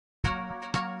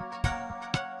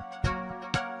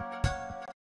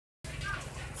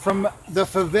From the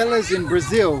favelas in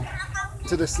Brazil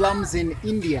to the slums in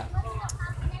India,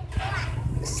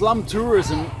 slum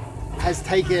tourism has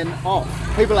taken off.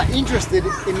 People are interested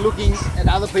in looking at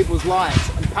other people's lives,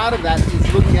 and part of that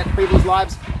is looking at people's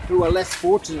lives who are less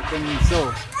fortunate than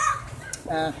themselves.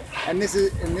 And this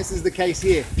is the case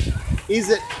here. Is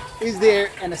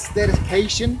there an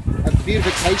aesthetication, a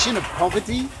beautification of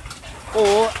poverty,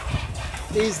 or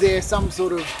is there some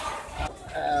sort of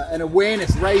an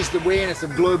awareness, raised awareness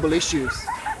of global issues?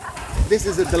 This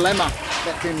is a dilemma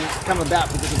that can come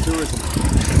about because of tourism.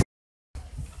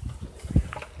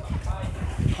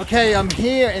 Okay, I'm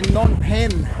here in Phnom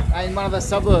Penh, in one of the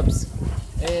suburbs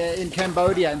in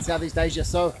Cambodia in Southeast Asia.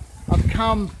 So I've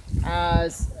come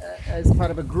as part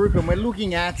of a group, and we're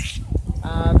looking at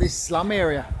this slum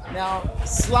area. Now,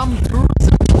 slum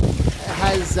tourism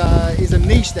is a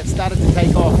niche that started to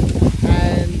take off.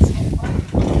 And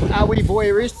are we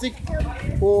voyeuristic,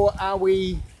 or are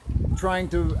we trying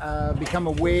to become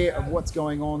aware of what's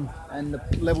going on and the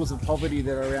levels of poverty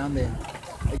that are around there?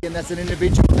 Again, that's an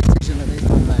individual decision that needs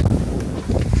to be made.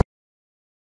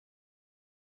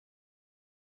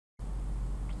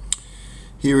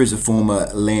 Here is a former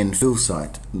landfill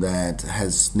site that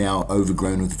has now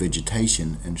overgrown with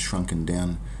vegetation and shrunken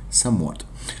down somewhat.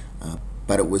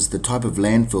 But it was the type of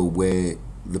landfill where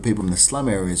the people in the slum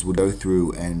areas would go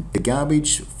through and pick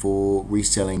garbage for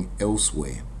reselling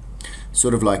elsewhere.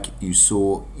 Sort of like you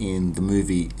saw in the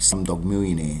movie Slumdog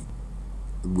Millionaire,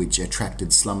 which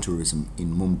attracted slum tourism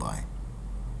in Mumbai.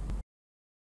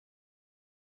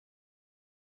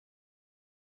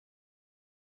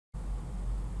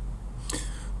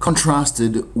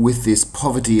 Contrasted with this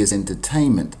poverty as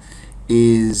entertainment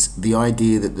is the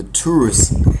idea that the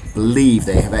tourists believe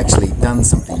they have actually done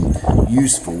something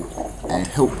useful and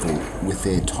helpful with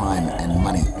their time and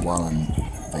money while on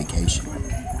vacation.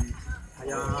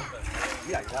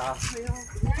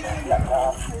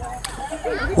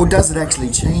 Or does it actually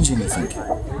change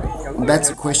anything? That's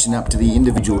a question up to the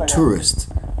individual tourist.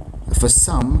 For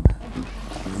some,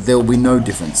 there will be no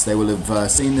difference. They will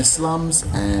have seen the slums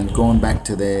and gone back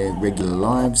to their regular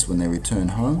lives when they return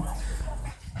home.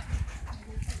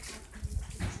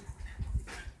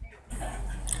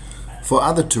 For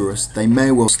other tourists, they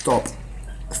may well stop,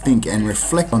 think and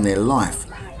reflect on their life,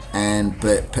 and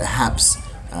perhaps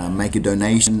make a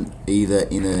donation either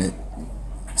in a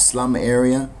slum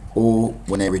area or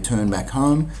when they return back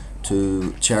home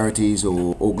to charities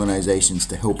or organizations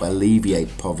to help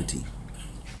alleviate poverty.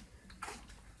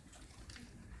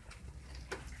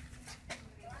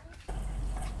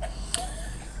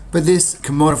 But this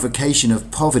commodification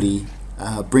of poverty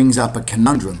brings up a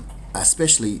conundrum,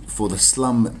 especially for the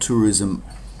slum tourism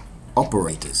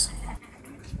operators.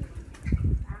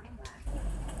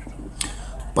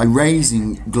 By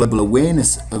raising global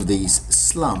awareness of these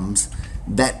slums,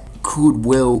 that could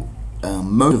well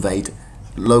motivate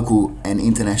local and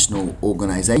international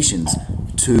organizations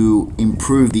to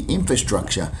improve the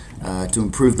infrastructure, to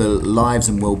improve the lives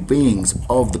and well-beings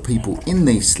of the people in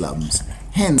these slums,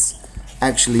 hence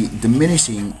actually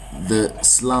diminishing the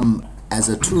slum as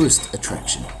a tourist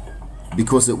attraction,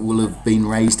 because it will have been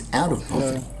raised out of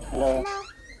poverty.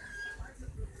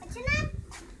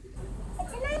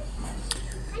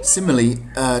 Similarly,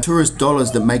 tourist dollars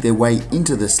that make their way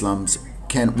into the slums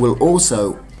will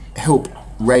also help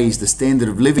raise the standard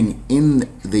of living in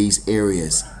these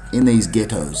areas, in these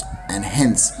ghettos, and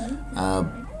hence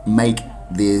make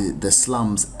the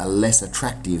slums a less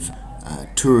attractive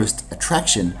tourist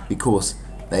attraction because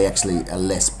they actually are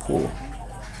less poor.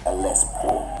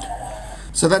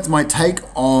 So that's my take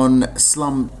on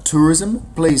slum tourism.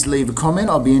 Please leave a comment.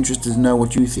 I'll be interested to know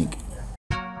what you think.